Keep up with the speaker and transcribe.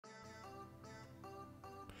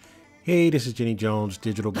Hey, this is Jenny Jones,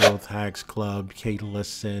 Digital Growth Hacks Club. Kate,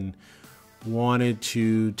 listen, wanted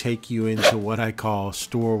to take you into what I call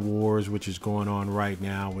store wars, which is going on right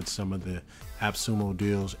now with some of the AppSumo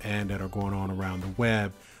deals and that are going on around the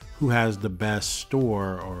web. Who has the best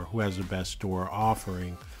store or who has the best store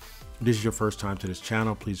offering? If this is your first time to this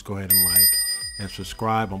channel, please go ahead and like and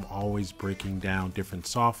subscribe. I'm always breaking down different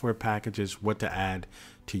software packages, what to add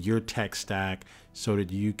to your tech stack so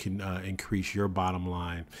that you can increase your bottom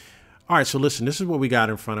line. All right, so listen, this is what we got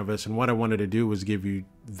in front of us. And what I wanted to do was give you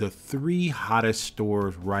the 3 hottest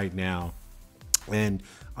stores right now. And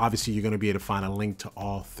obviously you're going to be able to find a link to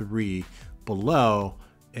all 3 below.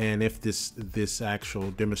 And if this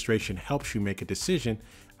actual demonstration helps you make a decision,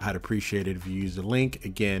 I'd appreciate it if you use the link.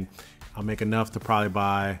 Again, I'll make enough to probably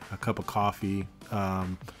buy a cup of coffee.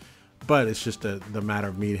 But it's just the matter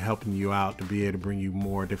of me helping you out to be able to bring you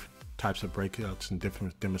more different types of breakouts and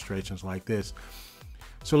different demonstrations like this.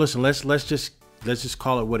 So listen, let's just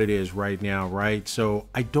call it what it is right now, right? So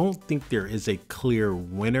I don't think there is a clear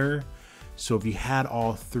winner. So if you had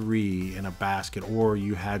all 3 in a basket, or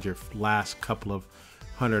you had your last couple of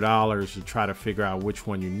 $100 to try to figure out which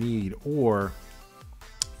one you need, or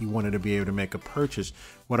you wanted to be able to make a purchase,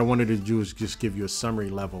 what I wanted to do is just give you a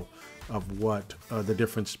summary level of what the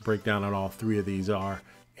difference breakdown on all 3 of these are.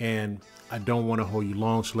 And I don't want to hold you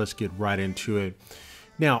long, so let's get right into it.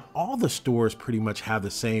 Now, all the stores pretty much have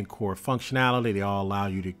the same core functionality. They all allow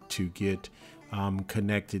you to get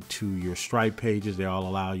connected to your Stripe pages. They all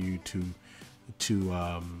allow you to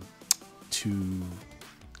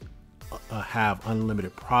have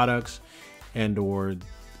unlimited products and or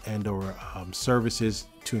services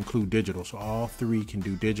to include digital. So all 3 can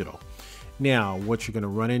do digital. Now, what you're going to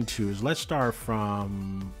run into is, let's start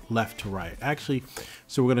from left to right. Actually,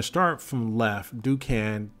 so we're going to start from left.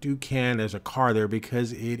 Dukaan. There's a car there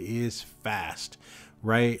because it is fast,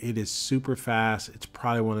 right? It is super fast. It's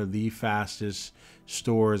probably one of the fastest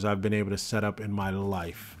stores I've been able to set up in my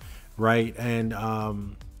life, right? And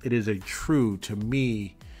it is to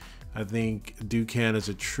me, I think Dukaan is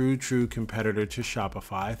a true competitor to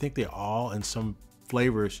Shopify. I think they all, in some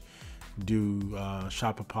flavors, do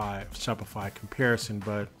Shopify comparison,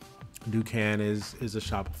 but Dukaan is a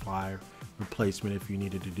Shopify replacement if you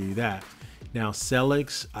needed to do that. Now,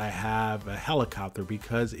 Sellix, I have a helicopter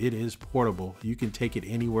because it is portable. You can take it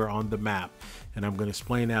anywhere on the map, and I'm going to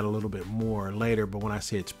explain that a little bit more later. But when I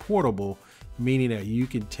say it's portable, meaning that you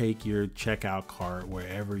can take your checkout cart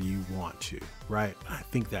wherever you want to, right? I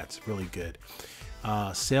think that's really good.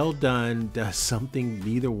 Selldone does something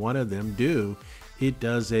neither one of them do. It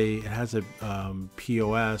has a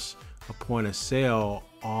POS, a point of sale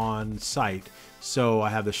on site. So I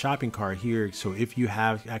have the shopping cart here. So if you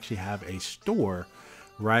actually have a store,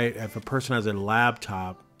 right? If a person has a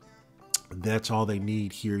laptop, that's all they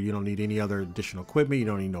need here. You don't need any other additional equipment. You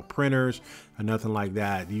don't need no printers or nothing like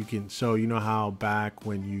that. You can, so you know how back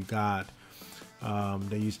when you got,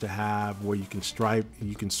 they used to have where you can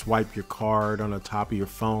swipe your card on the top of your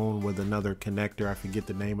phone with another connector. I forget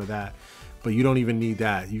the name of that, but you don't even need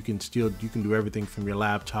that. You can do everything from your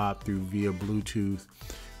laptop via Bluetooth.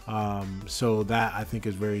 So that I think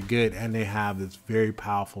is very good. And they have this very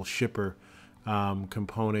powerful shipper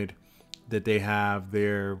component that they have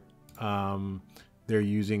there. They're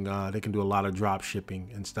using, they can do a lot of drop shipping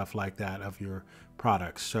and stuff like that of your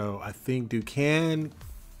products. So I think Dukaan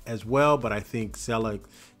as well, but I think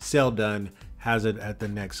Selldone has it at the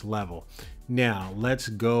next level. Now let's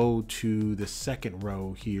go to the second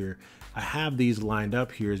row here. I have these lined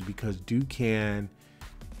up here is because Dukaan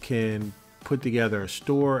can put together a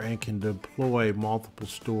store and can deploy multiple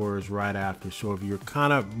stores right after. So if you're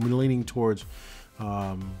kind of leaning towards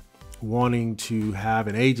wanting to have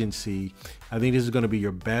an agency, I think this is going to be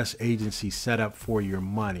your best agency setup for your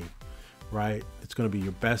money, right? It's going to be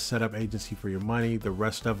your best setup agency for your money. The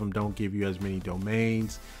rest of them don't give you as many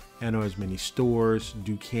domains and or as many stores.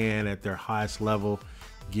 Dukaan at their highest level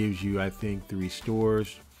gives you, I think, 3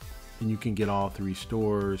 stores, and you can get all 3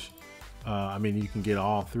 stores. You can get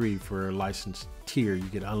all 3 for a licensed tier. You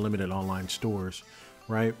get unlimited online stores,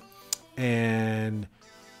 right? And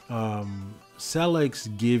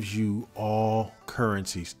Sellix gives you all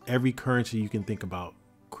currencies, every currency you can think about: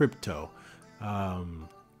 crypto,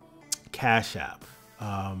 Cash App,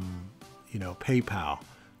 PayPal,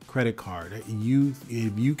 credit card.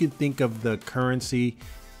 If you can think of the currency,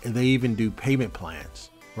 and they even do payment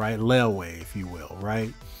plans, right? Layaway, if you will,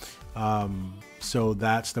 right? So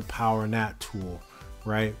that's the power in that tool,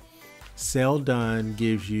 right? Selldone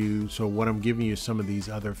gives you, so what I'm giving you is some of these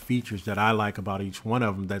other features that I like about each one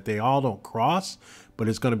of them, that they all don't cross, but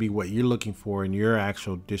it's going to be what you're looking for in your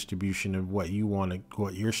actual distribution of what you want to,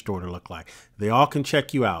 what your store to look like. They all can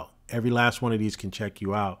check you out. Every last one of these can check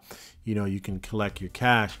you out. You know, you can collect your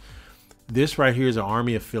cash. This right here is an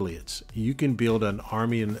army affiliates. You can build an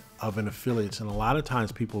army of an affiliates, and a lot of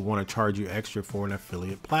times people want to charge you extra for an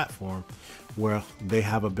affiliate platform where they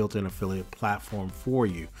have a built-in affiliate platform for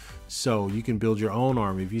you. So you can build your own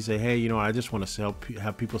army. If you say, hey, you know, I just want to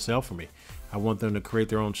have people sell for me. I want them to create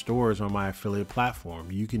their own stores on my affiliate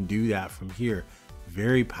platform. You can do that from here.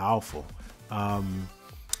 Very powerful.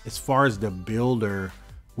 As far as the builder,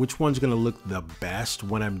 which one's going to look the best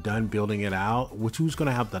when I'm done building it out? Who's going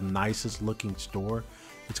to have the nicest looking store?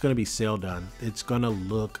 It's going to be Selldone. It's going to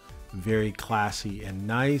look very classy and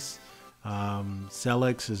nice.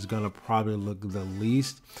 Sellix is going to probably look the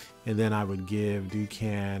least. And then I would give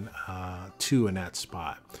Dukaan 2 in that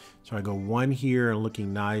spot. So I go 1 here and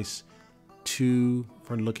looking nice, 2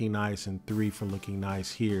 for looking nice, and 3 for looking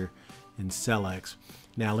nice here in Sellix.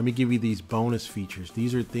 Now, let me give you these bonus features.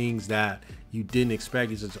 These are things that you didn't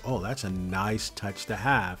expect. You said, oh, that's a nice touch to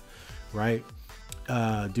have, right?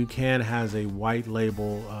 Dukaan has a white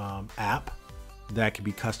label app that can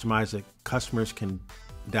be customized, that customers can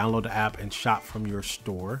download the app and shop from your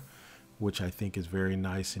store, which I think is very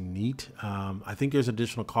nice and neat. I think there's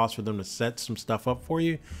additional cost for them to set some stuff up for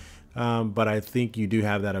you, but I think you do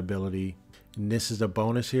have that ability. And this is a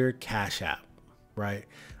bonus here, Cash App, right?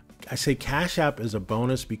 I say Cash App is a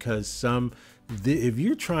bonus because if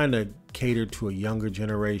you're trying to cater to a younger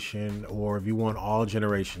generation, or if you want all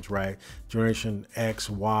generations, right? Generation X,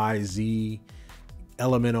 Y, Z,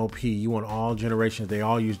 LMNOP, you want all generations. They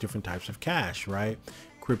all use different types of cash, right?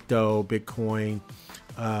 Crypto, Bitcoin,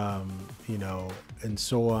 you know, and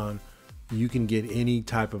so on. You can get any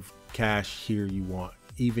type of cash here you want,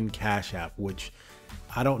 even Cash App, which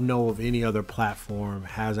I don't know if any other platform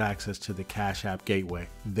has access to the Cash App gateway.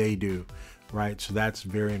 They do, right? So that's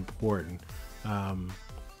very important. And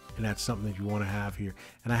that's something that you want to have here.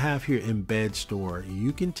 And I have here Embed Store.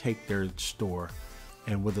 You can take their store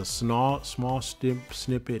and with a small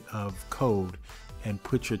snippet of code and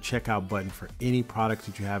put your checkout button for any product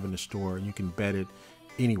that you have in the store, and you can embed it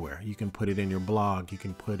anywhere. You can put it in your blog. You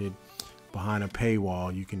can put it behind a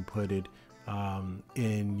paywall. You can put it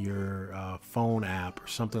in your phone app or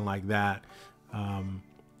something like that.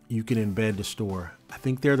 You can embed the store. I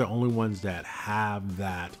think they're the only ones that have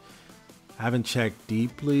that. I haven't checked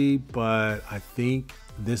deeply, but I think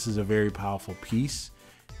this is a very powerful piece.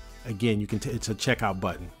 Again, you can it's a checkout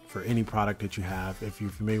button for any product that you have. If you're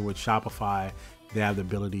familiar with Shopify, they have the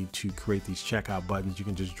ability to create these checkout buttons. You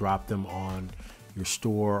can just drop them on your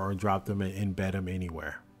store or drop them and embed them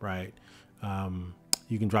anywhere, right?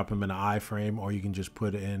 You can drop them in an iframe, or you can just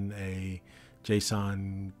put in a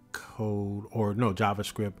JSON code, or no,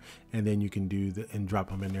 JavaScript, and then you can do and drop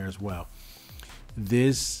them in there as well.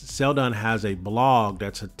 This Selldone has a blog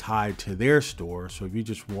that's tied to their store. So if you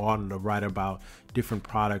just wanted to write about different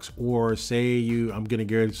products, or say I'm going to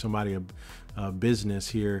give somebody a business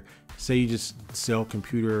here, say you just sell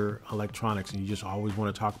computer electronics and you just always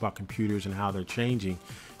want to talk about computers and how they're changing,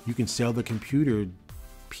 you can sell the computer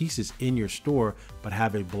pieces in your store, but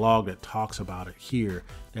have a blog that talks about it here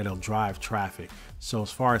that'll drive traffic. So as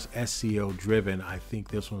far as SEO driven, I think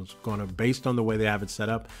this one's going to, based on the way they have it set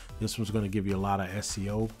up, this one's going to give you a lot of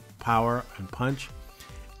SEO power and punch.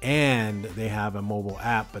 And they have a mobile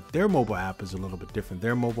app, but their mobile app is a little bit different.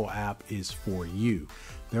 Their mobile app is for you.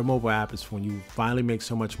 Their mobile app is when you finally make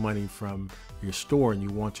so much money from your store and you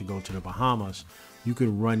want to go to the Bahamas, you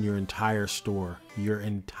can run your entire store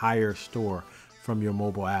from your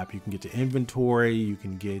mobile app. You can get to inventory, you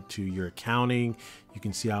can get to your accounting, you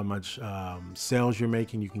can see how much sales you're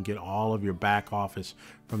making, you can get all of your back office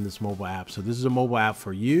from this mobile app. So this is a mobile app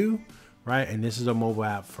for you, right? And this is a mobile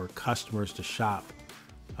app for customers to shop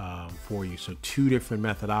for you. So 2 different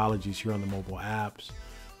methodologies here on the mobile apps.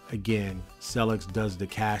 Again, Sellix does the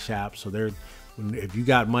Cash App. So if you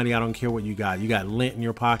got money, I don't care what you got lint in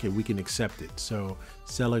your pocket, we can accept it. So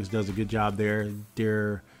Sellix does a good job there.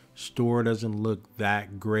 Their store doesn't look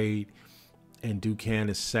that great, and Dukaan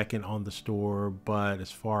is second on the store, but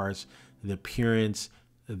as far as the appearance,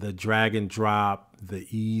 the drag and drop, the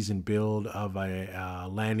ease and build of a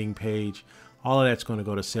landing page, all of that's going to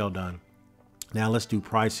go to Selldone. Now let's do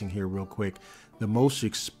pricing here real quick. The most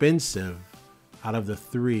expensive out of the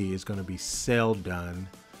 3 is going to be Selldone.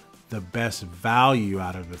 The best value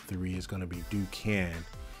out of the 3 is going to be Dukaan.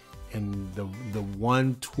 And the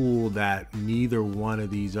one tool that neither one of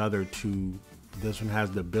these other 2, this one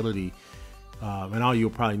has the ability And all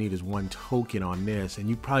you'll probably need is one token on this, and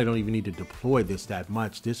you probably don't even need to deploy this that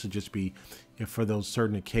much. This will just be if for those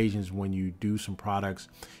certain occasions when you do some products,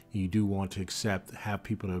 you do want to have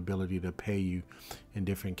people the ability to pay you in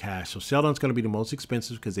different cash. So Selldone's going to be the most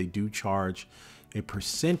expensive because they do charge a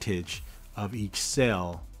percentage of each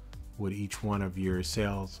sale with each one of your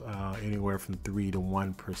sales, anywhere from 3 to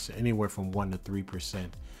 1%, anywhere from 1 to 3%.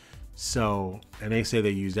 So, and they say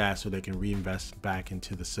they use that so they can reinvest back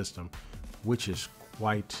into the system, which is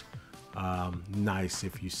quite nice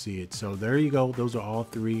if you see it. So there you go. Those are all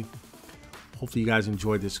three. Hopefully you guys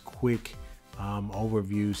enjoyed this quick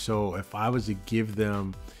overview. So if I was to give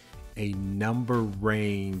them a number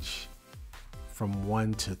range from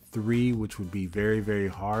 1 to 3, which would be very, very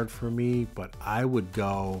hard for me, but I would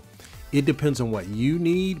go, it depends on what you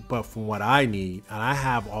need, but from what I need, and I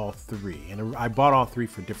have all three, and I bought all three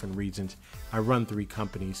for different reasons. I run 3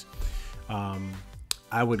 companies.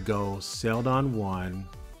 I would go Selldone 1,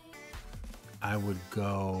 I would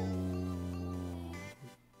go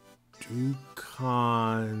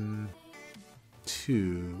Dukaan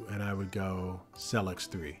 2, and I would go Sellix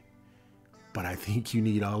 3. But I think you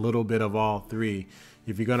need a little bit of all three.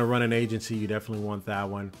 If you're gonna run an agency, you definitely want that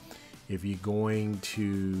one. If you're going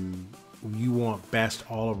to, you want best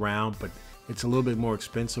all around, but it's a little bit more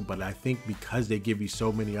expensive. But I think because they give you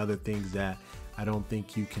so many other things that I don't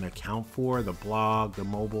think you can account for, the blog, the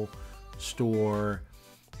mobile store,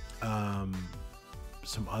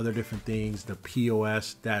 some other different things, the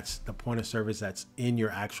POS, that's the point of service that's in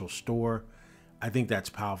your actual store. I think that's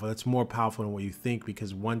powerful. That's more powerful than what you think,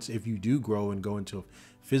 because if you do grow and go into a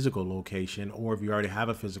physical location, or if you already have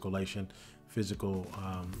a physical location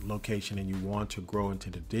and you want to grow into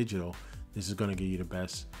the digital, this is going to give you the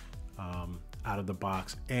best out of the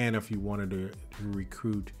box. And if you wanted to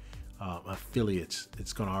recruit affiliates,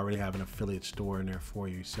 it's going to already have an affiliate store in there for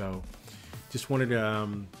you. So just wanted to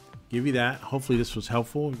give you that. Hopefully this was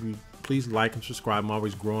helpful. If you please like and subscribe. I'm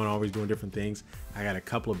always growing, always doing different things. I got a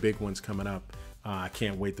couple of big ones coming up. I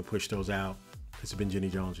can't wait to push those out. This has been Jenny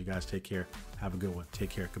Jones. You guys take care. Have a good one. Take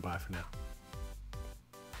care. Goodbye for now.